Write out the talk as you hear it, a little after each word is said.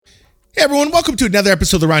Hey everyone, welcome to another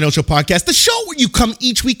episode of the Rhino Show podcast, the show where you come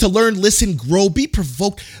each week to learn, listen, grow, be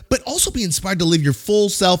provoked, but also be inspired to live your full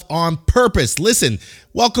self on purpose. Listen,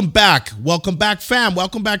 welcome back fam,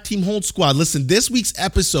 welcome back Team Hold Squad. Listen, this week's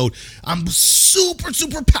episode, I'm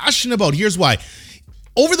super passionate about. Here's why.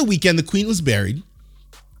 Over the weekend, the Queen was buried.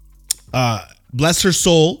 Bless her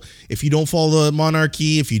soul. If you don't follow the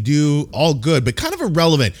monarchy, if you do, all good, but kind of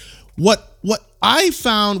irrelevant. What I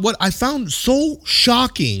found so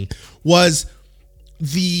shocking was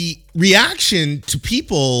the reaction to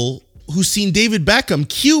people who seen David Beckham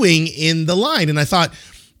queuing in the line. And I thought,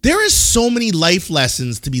 there is so many life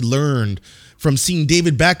lessons to be learned from seeing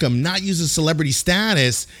David Beckham not use his celebrity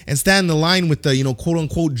status and stand in the line with the, quote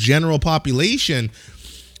unquote, general population.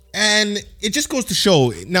 And it just goes to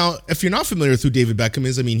show. Now, if you're not familiar with who David Beckham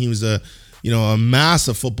is, he was a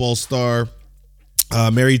massive football star,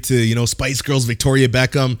 married to, Spice Girls, Victoria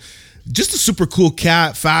Beckham. Just a super cool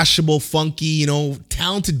cat, fashionable, funky,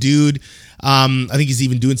 talented dude. I think he's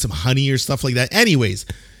even doing some honey or stuff like that. Anyways,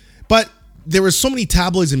 but there were so many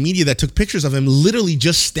tabloids and media that took pictures of him literally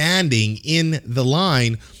just standing in the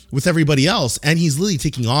line with everybody else. And he's literally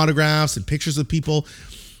taking autographs and pictures of people.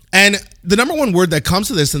 And the number one word that comes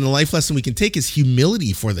to this and the life lesson we can take is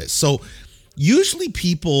humility for this. So usually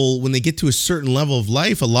people, when they get to a certain level of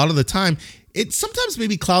life, a lot of the time, it sometimes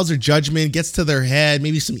maybe clouds their judgment, gets to their head,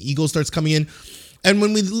 maybe some ego starts coming in. And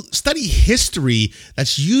when we study history,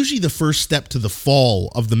 that's usually the first step to the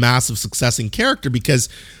fall of the massive success in character, because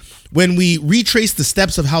when we retrace the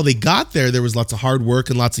steps of how they got there, there was lots of hard work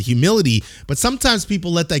and lots of humility. But sometimes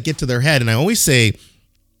people let that get to their head. And I always say,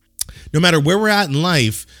 no matter where we're at in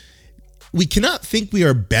life, we cannot think we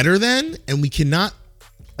are better than, and we cannot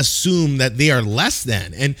assume that they are less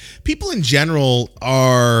than. And people in general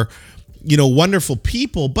are wonderful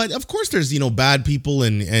people, but of course there's, bad people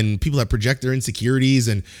and people that project their insecurities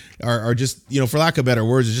and are just, for lack of better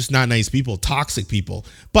words, are just not nice people, toxic people.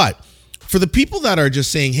 But for the people that are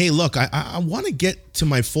just saying, hey, look, I want to get to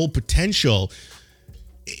my full potential.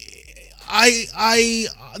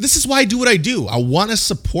 This is why I do what I do. I want to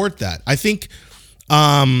support that. I think,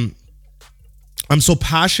 I'm so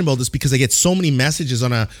passionate about this because I get so many messages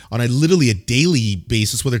on a literally a daily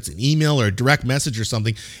basis, whether it's an email or a direct message or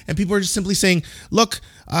something. And people are just simply saying, look,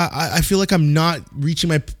 I feel like I'm not reaching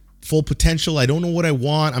my full potential. I don't know what I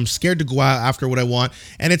want. I'm scared to go out after what I want.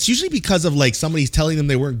 And it's usually because of somebody's telling them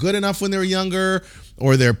they weren't good enough when they were younger,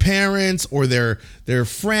 or their parents, or their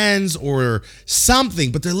friends, or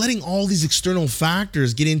something. But they're letting all these external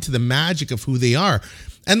factors get into the magic of who they are.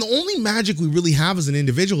 And the only magic we really have as an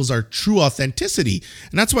individual is our true authenticity.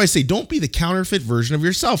 And that's why I say, don't be the counterfeit version of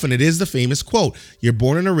yourself. And it is the famous quote, you're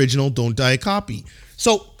born an original, don't die a copy.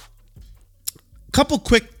 So a couple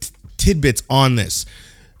quick tidbits on this.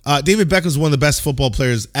 David Beckham is one of the best football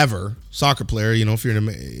players ever, soccer player, if you're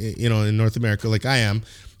in North America like I am,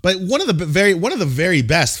 but one of the very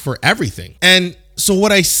best for everything. And so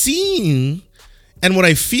what I see and what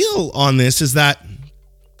I feel on this is that,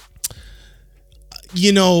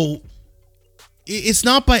 it's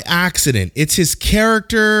not by accident. It's his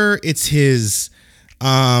character. It's his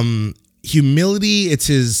humility. It's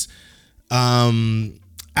his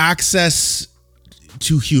access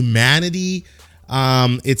to humanity.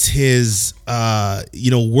 It's his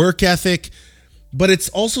work ethic. But it's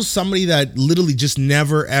also somebody that literally just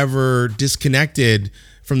never ever disconnected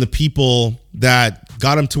from the people that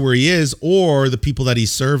got him to where he is, or the people that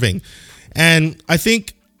he's serving. And I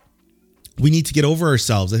think we need to get over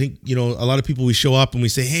ourselves. I think, a lot of people, we show up and we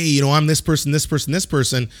say, hey, I'm this person,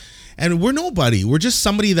 and we're nobody. We're just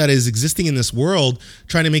somebody that is existing in this world,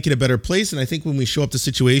 trying to make it a better place. And I think when we show up to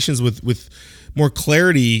situations with more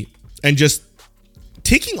clarity and just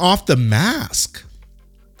taking off the mask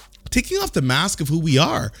of who we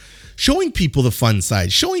are, showing people the fun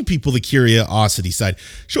side, showing people the curiosity side,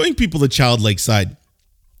 showing people the childlike side,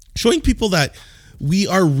 showing people that we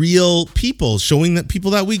are real people, showing that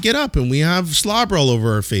people that we get up and we have slobber all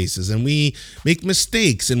over our faces and we make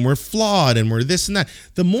mistakes and we're flawed and we're this and that.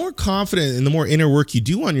 The more confident and the more inner work you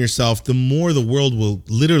do on yourself, the more the world will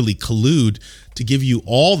literally collude to give you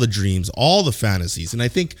all the dreams, all the fantasies. And I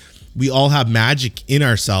think we all have magic in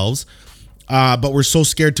ourselves, but we're so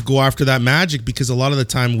scared to go after that magic because a lot of the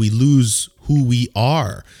time we lose who we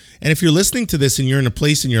are. And if you're listening to this and you're in a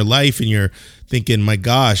place in your life and you're thinking, my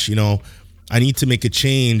gosh, I need to make a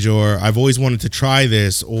change, or I've always wanted to try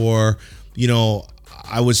this, or,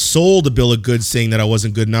 I was sold a bill of goods saying that I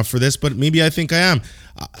wasn't good enough for this, but maybe I think I am.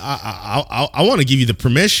 I want to give you the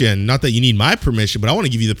permission, not that you need my permission, but I want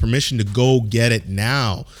to give you the permission to go get it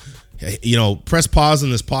now. Press pause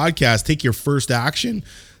on this podcast, take your first action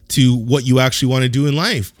to what you actually want to do in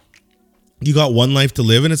life. You got one life to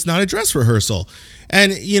live, and it's not a dress rehearsal.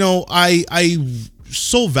 And I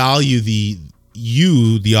so value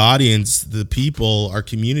the audience, the people, our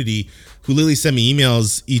community who literally send me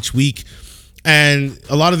emails each week. And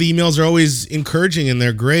a lot of the emails are always encouraging and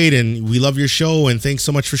they're great. And we love your show and thanks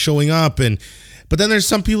so much for showing up. But then there's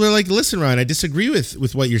some people who are like, listen, Ryan, I disagree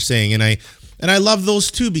with what you're saying. And I love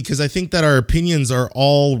those too, because I think that our opinions are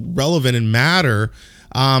all relevant and matter.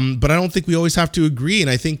 But I don't think we always have to agree. And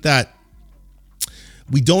I think that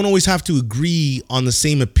we don't always have to agree on the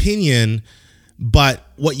same opinion. But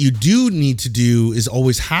what you do need to do is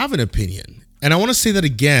always have an opinion. And I want to say that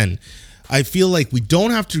again. I feel like we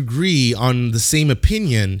don't have to agree on the same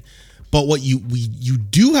opinion, but what you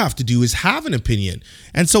do have to do is have an opinion.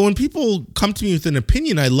 And so when people come to me with an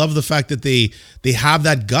opinion, I love the fact that they have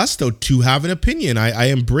that gusto to have an opinion. I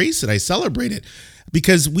embrace it. I celebrate it,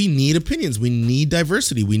 because we need opinions. We need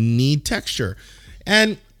diversity. We need texture.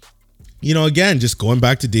 And, again, just going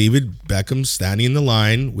back to David Beckham standing in the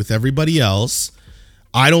line with everybody else,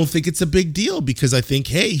 I don't think it's a big deal, because I think,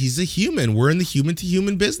 hey, he's a human. We're in the human to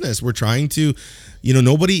human business. We're trying to,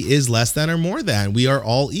 nobody is less than or more than. We are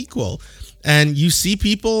all equal. And you see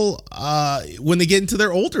people when they get into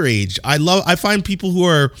their older age. I find people who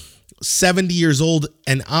are 70 years old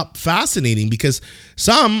and up fascinating, because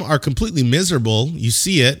some are completely miserable. You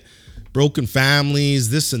see it. Broken families,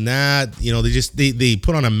 this and that. They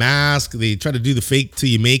put on a mask. They try to do the fake till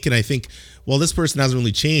you make it. I think, well, this person hasn't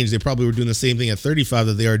really changed. They probably were doing the same thing at 35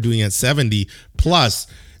 that they are doing at 70 plus.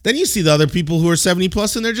 Then you see the other people who are 70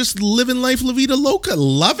 plus and they're just living life la vida loca,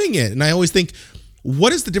 loving it. And I always think,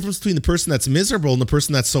 what is the difference between the person that's miserable and the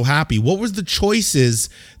person that's so happy? What was the choices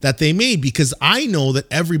that they made? Because I know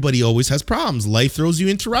that everybody always has problems. Life throws you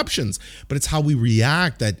interruptions, but it's how we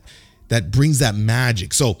react that brings that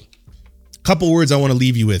magic. So, couple words I want to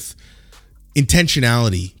leave you with.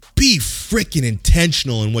 Intentionality. Be freaking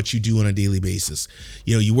intentional in what you do on a daily basis.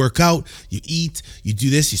 You work out, you eat, you do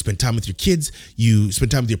this, you spend time with your kids, you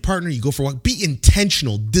spend time with your partner, you go for a walk. Be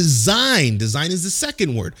intentional. Design is the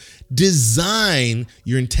second word. Design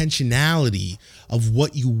your intentionality of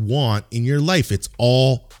what you want in your life. It's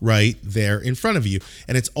all right there in front of you.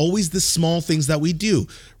 And it's always the small things that we do.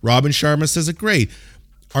 Robin Sharma says it great.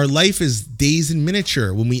 Our life is days in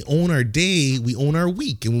miniature. When we own our day, we own our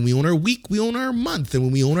week. And when we own our week, we own our month. And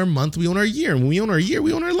when we own our month, we own our year. And when we own our year,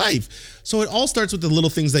 we own our life. So it all starts with the little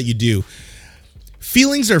things that you do.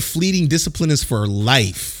 Feelings are fleeting. Discipline is for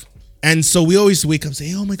life. And so we always wake up and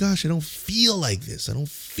say, oh my gosh, I don't feel like this. I don't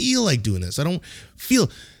feel like doing this. You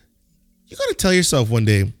got to tell yourself one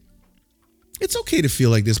day, it's okay to feel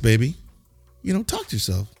like this, baby. Talk to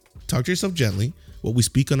yourself. Talk to yourself gently. What we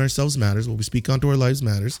speak on ourselves matters. What we speak onto our lives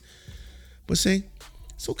matters. But say,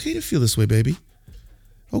 it's okay to feel this way, baby.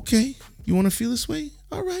 Okay, you want to feel this way?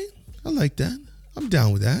 All right, I like that. I'm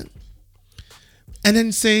down with that. And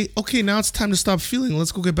then say, okay, now it's time to stop feeling.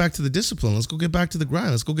 Let's go get back to the discipline. Let's go get back to the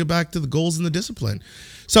grind. Let's go get back to the goals and the discipline.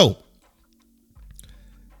 So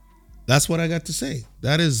that's what I got to say.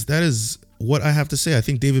 That is what I have to say. I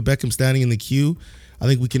think David Beckham standing in the queue, I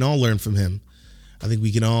think we can all learn from him. I think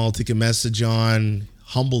we can all take a message on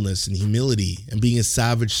humbleness and humility and being a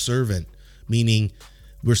savage servant, meaning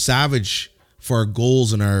we're savage for our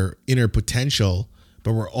goals and our inner potential,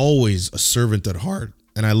 but we're always a servant at heart.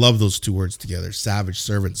 And I love those two words together, savage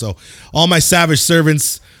servant. So all my savage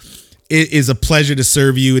servants, it is a pleasure to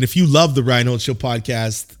serve you. And if you love the Ryan Holtz Show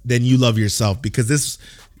podcast, then you love yourself, because this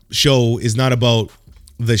show is not about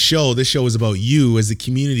the show. This show is about you as a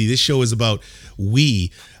community. This show is about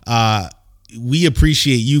we. We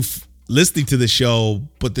appreciate you listening to the show,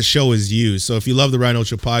 but the show is you. So if you love the Ryan Holtz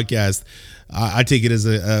Show podcast, I take it as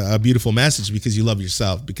a beautiful message, because you love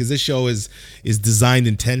yourself, because this show is designed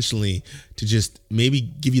intentionally to just maybe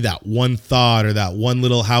give you that one thought or that one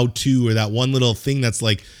little how-to or that one little thing that's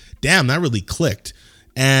like, damn, that really clicked.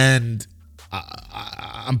 And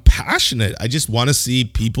I'm passionate. I just want to see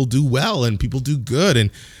people do well and people do good,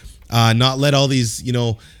 and not let all these,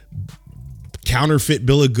 counterfeit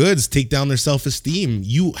bill of goods take down their self-esteem.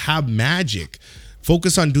 You have magic.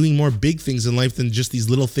 Focus on doing more big things in life than just these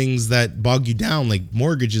little things that bog you down, like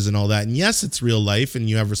mortgages and all that. And yes, it's real life and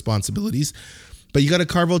you have responsibilities, but you got to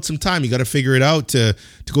carve out some time. You got to figure it out to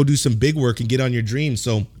go do some big work and get on your dreams.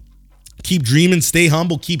 So keep dreaming, stay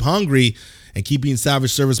humble, keep hungry, and keep being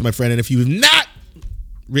savage service, my friend. And if you've not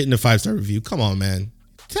written a 5-star review, come on, man.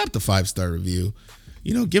 Tap the 5-star review.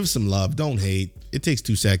 Give us some love. Don't hate. It takes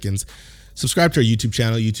 2 seconds. Subscribe to our YouTube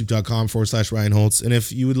channel, youtube.com/Ryan Holtz. And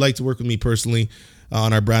if you would like to work with me personally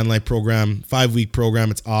on our Brand Life program, 5-week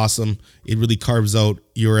program, it's awesome. It really carves out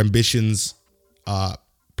your ambitions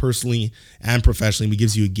personally and professionally. He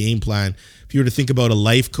gives you a game plan. If you were to think about a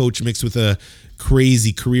life coach mixed with a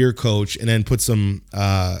crazy career coach and then put some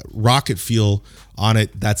rocket fuel on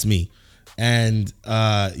it, that's me. And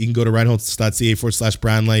you can go to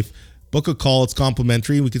ryanholtz.ca/brand life. Book a call. It's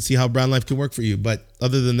complimentary. We can see how Brand Life can work for you. But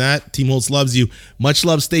other than that, Team Holtz loves you. Much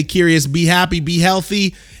love. Stay curious. Be happy. Be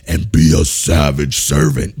healthy. And be a savage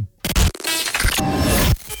servant.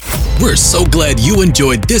 We're so glad you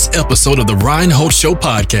enjoyed this episode of the Ryan Holtz Show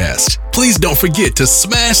podcast. Please don't forget to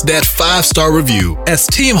smash that 5-star review, as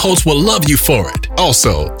Team Holtz will love you for it.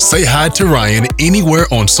 Also, say hi to Ryan anywhere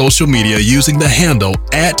on social media using the handle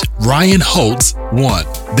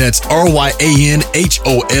 @RyanHoltz1. That's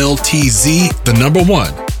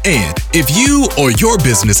RyanHoltz1. And if you or your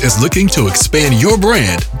business is looking to expand your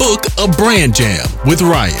brand, book a brand jam with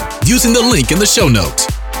Ryan using the link in the show notes.